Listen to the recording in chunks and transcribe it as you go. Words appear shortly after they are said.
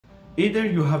Either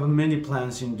you have many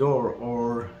plants indoor,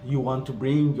 or you want to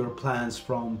bring your plants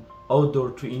from outdoor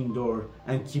to indoor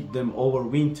and keep them over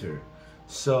winter.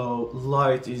 So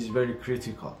light is very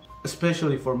critical,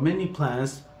 especially for many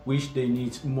plants which they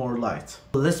need more light.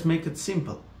 Let's make it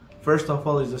simple. First of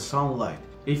all is the sunlight.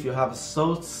 If you have a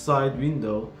south side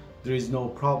window, there is no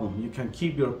problem. You can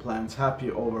keep your plants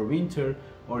happy over winter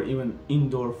or even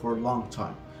indoor for a long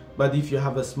time. But if you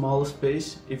have a small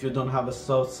space, if you don't have a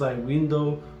south side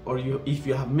window, or if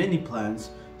you have many plants,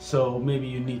 so maybe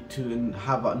you need to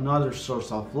have another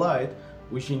source of light,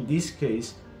 which in this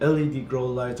case LED grow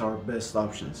lights are best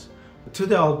options.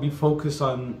 Today I'll be focused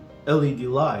on LED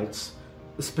lights,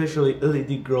 especially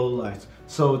LED grow lights.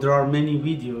 So there are many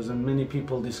videos and many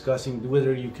people discussing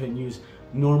whether you can use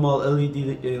normal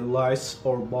LED lights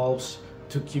or bulbs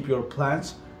to keep your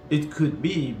plants. It could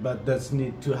be, but that's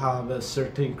need to have a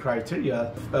certain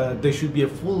criteria. There should be a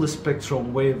full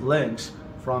spectrum wavelengths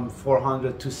from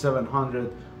 400 to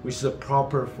 700, which is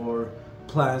proper for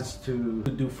plants to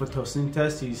do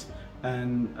photosynthesis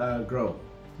and grow.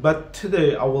 But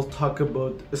today I will talk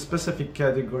about specific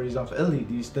categories of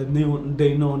LEDs that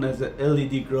they known as the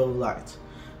LED grow lights.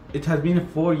 It has been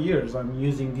 4 years I'm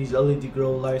using these LED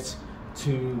grow lights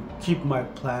to keep my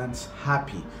plants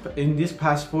happy. In these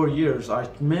past 4 years,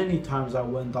 many times I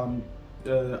went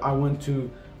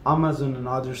to Amazon and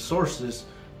other sources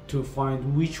to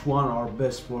find which one are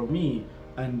best for me,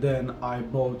 and then I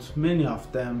bought many of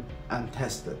them and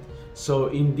tested. So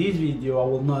in this video I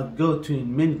will not go to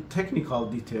in many technical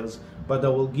details, but I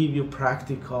will give you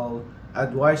practical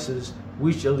advices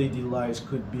which LED lights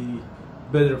could be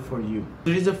better for you.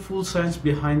 There is a full science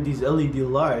behind these LED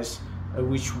lights,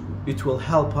 which it will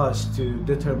help us to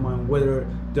determine whether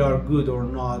they are good or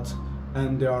not,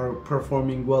 and they are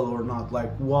performing well or not,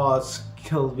 like watts,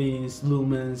 kelvins,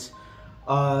 lumens,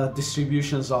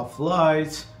 distributions of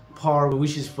light, power,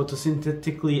 which is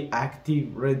photosynthetically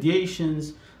active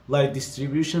radiations, light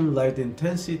distribution, light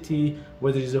intensity,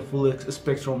 whether it's a full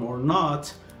spectrum or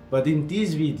not. But in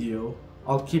this video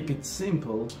I'll keep it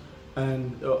simple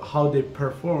and how they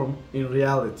perform in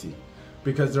reality,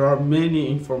 because there are many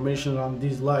information on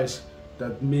these lights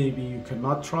that maybe you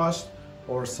cannot trust,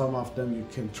 or some of them you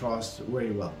can trust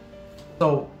very well.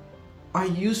 So I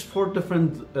used 4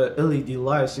 different LED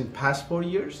lights in past 4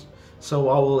 years. So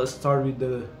I will start with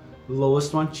the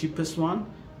lowest one, cheapest one,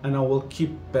 and I will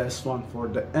keep best one for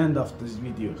the end of this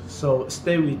video. So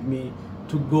stay with me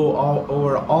to go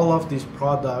over all of these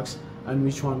products and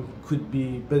which one could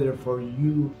be better for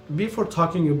you. Before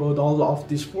talking about all of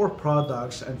these 4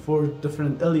 products and 4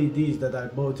 different LEDs that I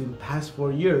bought in past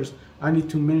 4 years, I need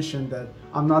to mention that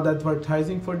I'm not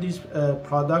advertising for these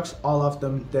products. All of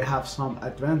them, they have some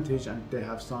advantage and they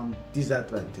have some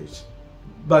disadvantage.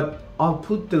 But I'll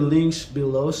put the links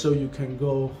below so you can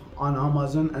go on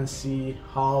Amazon and see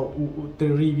how the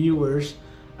reviewers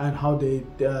and how they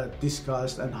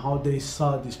discussed and how they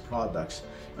saw these products.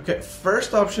 Okay,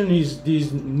 first option is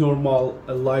these normal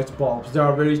light bulbs. They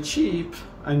are very cheap,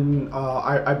 and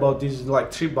I bought these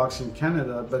like $3 in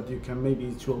Canada, but you can, maybe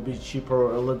it will be cheaper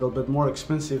or a little bit more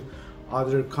expensive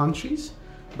other countries.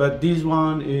 But this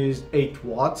one is 8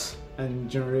 watts and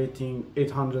generating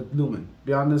 800 lumen.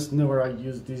 Be honest, never I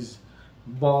used this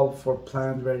bulb for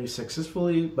plant very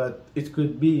successfully, but it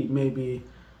could be maybe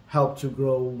help to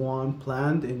grow one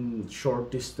plant in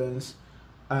short distance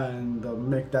and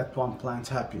make that one plant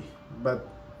happy. But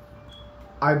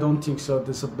I don't think so.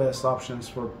 This is the best options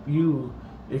for you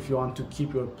if you want to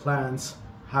keep your plants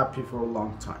happy for a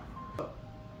long time.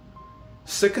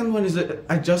 Second one is the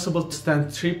adjustable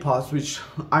stand tripods, which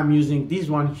I'm using this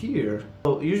one here.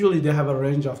 So usually they have a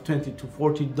range of $20 to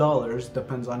 $40,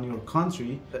 depends on your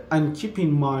country. And keep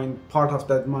in mind, part of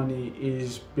that money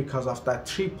is because of that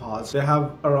tripods. They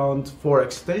have around 4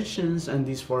 extensions, and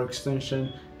these 4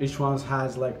 extensions, each one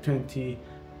has like 20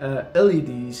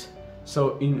 LEDs.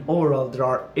 So in overall there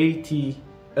are 80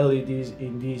 LEDs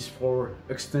in these 4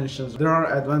 extensions. There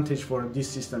are advantages for this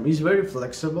system. It's very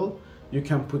flexible. You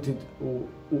can put it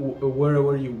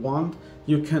wherever you want.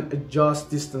 You can adjust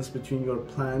distance between your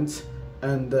plants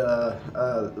and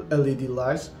LED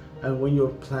lights, and when your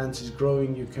plant is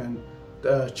growing you can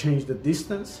change the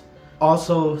distance.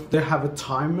 Also they have a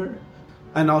timer,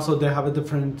 and also they have a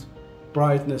different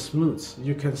brightness modes.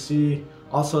 You can see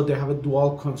also they have a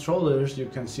dual controllers. You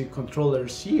can see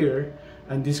controllers here,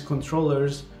 and these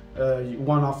controllers,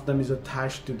 one of them is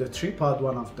attached to the tripod,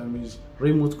 one of them is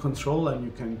remote control, and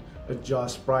you can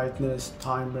adjust brightness,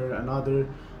 timer, and other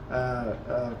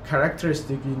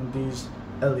characteristic in these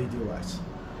LED lights.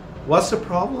 What's the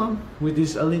problem with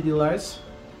these LED lights?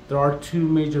 There are 2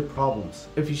 major problems.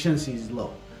 Efficiency is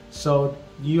low. So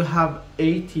you have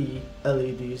 80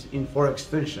 LEDs in 4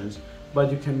 extensions,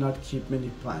 but you cannot keep many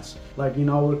plants. Like in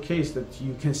our case that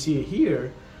you can see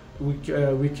here,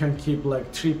 we can keep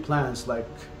like 3 plants, like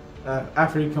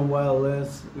African violet,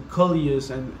 coleus,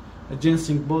 and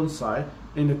ginseng bonsai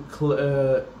in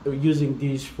using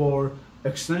these 4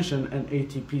 extension and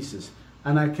 80 pieces.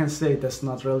 And I can say that's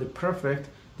not really perfect.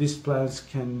 These plants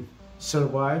can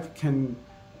survive, can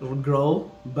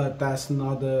grow, but that's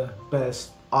not the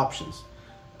best options.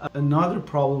 Another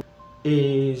problem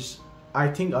is I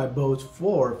think I bought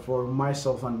 4 for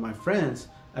myself and my friends,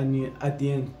 and at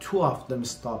the end 2 of them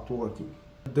stopped working.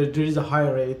 There is a high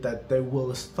rate that they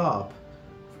will stop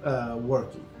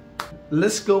working.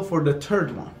 Let's go for the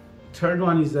third one. Third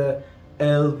one is a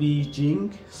LV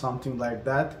Jing, something like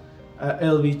that.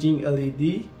 LV Jing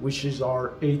LED, which is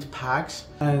our 8 packs,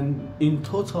 and in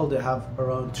total they have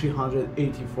around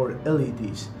 384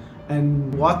 LEDs,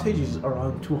 and wattage is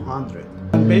around 200.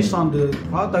 And based on the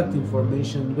product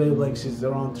information, wavelengths is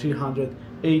around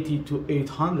 380 to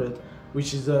 800,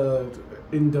 which is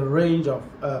in the range of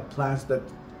plants that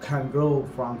can grow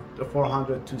from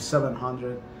 400 to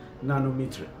 700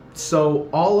 nanometer. So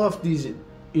all of these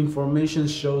information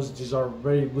shows these are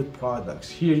very good products.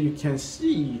 Here you can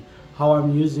see how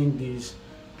I'm using these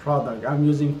products. I'm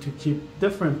using to keep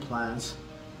different plants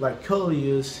like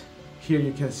coleus. Here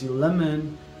you can see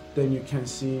lemon, then you can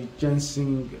see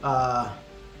ginseng,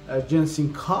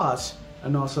 ginseng cos,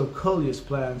 and also coleus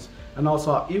plants. And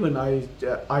also even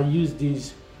I use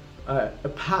these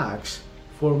packs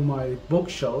for my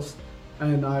bookshelves,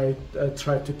 and I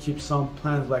try to keep some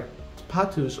plants like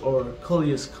patus or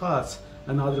coleus cos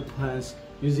and other plants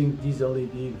using these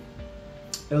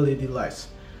LED lights.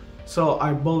 So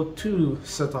I bought 2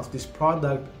 sets of this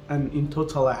product, and in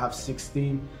total I have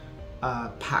 16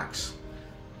 packs.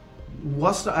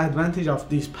 What's the advantage of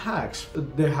these packs?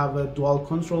 They have a dual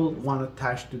control, one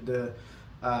attached to the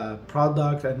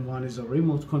product and one is a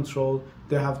remote control.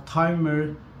 They have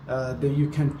timer that you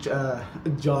can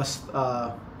adjust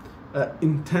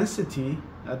intensity.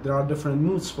 There are different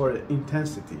modes for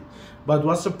intensity, but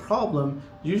what's the problem?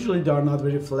 Usually they are not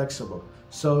very flexible,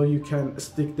 so you can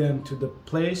stick them to the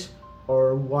place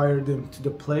or wire them to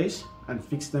the place and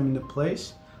fix them in the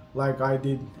place like I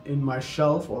did in my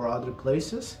shelf or other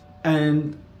places.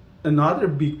 And another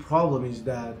big problem is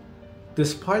that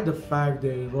despite the fact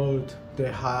they wrote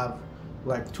they have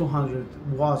like 200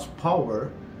 watts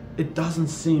power, it doesn't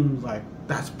seem like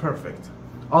that's perfect.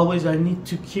 Always I need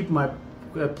to keep my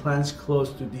plants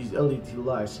close to these LED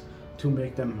lights to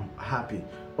make them happy,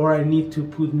 or I need to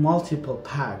put multiple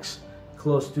packs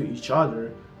close to each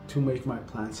other to make my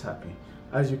plants happy,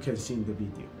 as you can see in the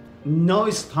video. Now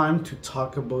it's time to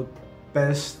talk about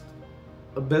best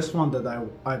one that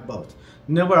I bought.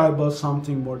 Never I bought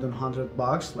something more than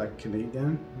 $100 like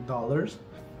Canadian dollars,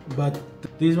 but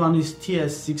this one is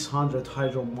TS600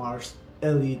 Hydro Mars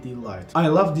LED light. I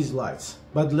love these lights,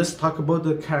 but let's talk about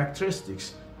the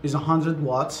characteristics. It's 100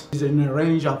 watts, is in a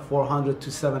range of 400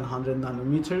 to 700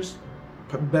 nanometers,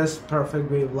 best perfect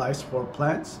wave lights for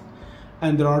plants,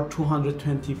 and there are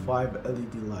 225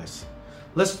 LED lights.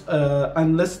 Let's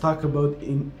talk about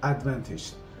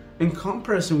advantage. In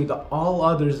comparison with all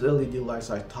others LED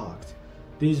lights I talked,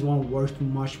 this one works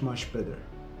much better.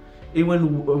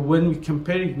 Even when we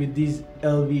compare it with these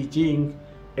LV Jing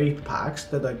 8 packs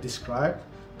that I described,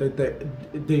 that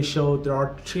they show there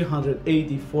are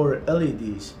 384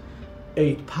 LEDs,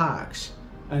 8 packs,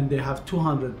 and they have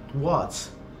 200 watts.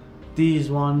 This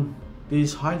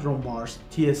Hydro Mars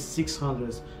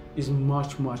TS600 is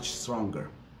much stronger.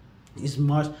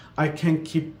 I can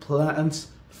keep plants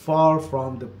far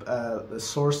from the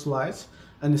source lights,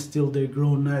 and still they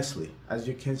grow nicely. As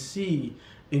you can see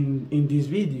in this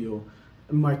video,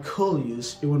 my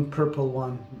coleus, even purple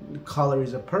one color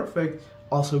is perfect,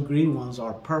 also green ones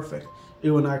are perfect.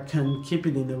 Even I can keep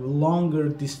it in the longer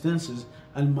distances,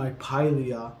 and my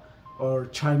pilea or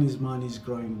Chinese man is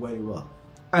growing very well.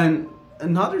 And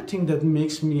another thing that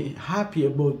makes me happy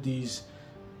about these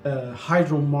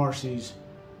Hydro Mars is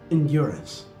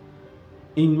endurance.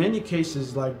 In many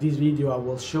cases, like this video I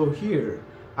will show here,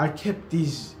 I kept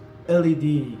these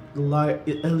LED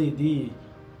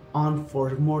on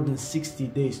for more than 60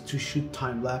 days to shoot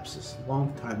time lapses,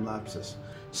 long time lapses.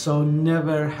 So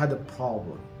never had a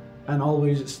problem and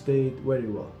always stayed very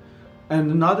well.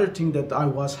 And another thing that I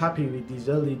was happy with this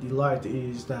LED light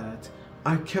is that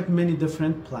I kept many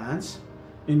different plants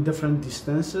in different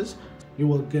distances. You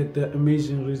will get the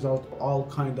amazing result of all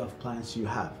kind of plants you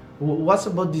have. What's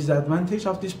about disadvantage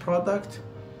of this product?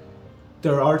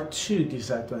 There are 2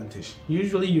 disadvantages.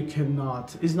 Usually you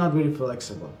cannot, it's not very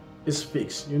flexible. is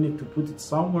fixed. You need to put it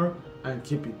somewhere and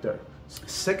keep it there.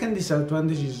 Second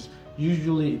disadvantage is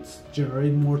usually it's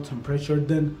generate more temperature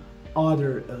than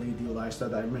other LED lights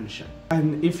that I mentioned.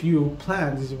 And if your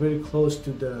plant is very close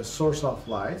to the source of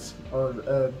lights or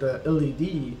the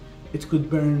LED, it could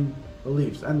burn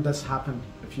leaves, and that's happened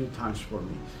a few times for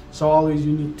me. So always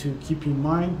you need to keep in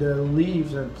mind the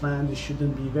leaves and plants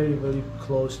shouldn't be very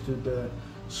close to the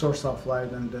source of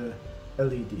light and the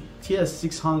LED.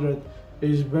 TS600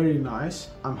 is very nice.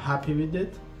 I'm happy with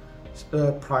it.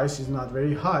 Price is not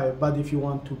very high, but if you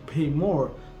want to pay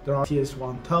more, there are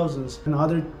TS1000s and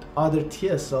other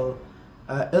TSL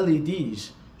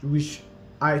LEDs, which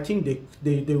I think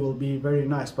they will be very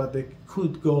nice, but they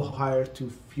could go higher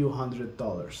to few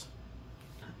 $100s.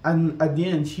 And at the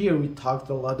end here we talked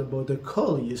a lot about the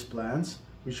coleus plants,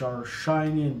 which are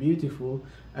shiny and beautiful,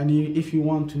 and if you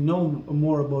want to know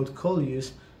more about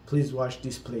coleus, please watch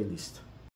this playlist.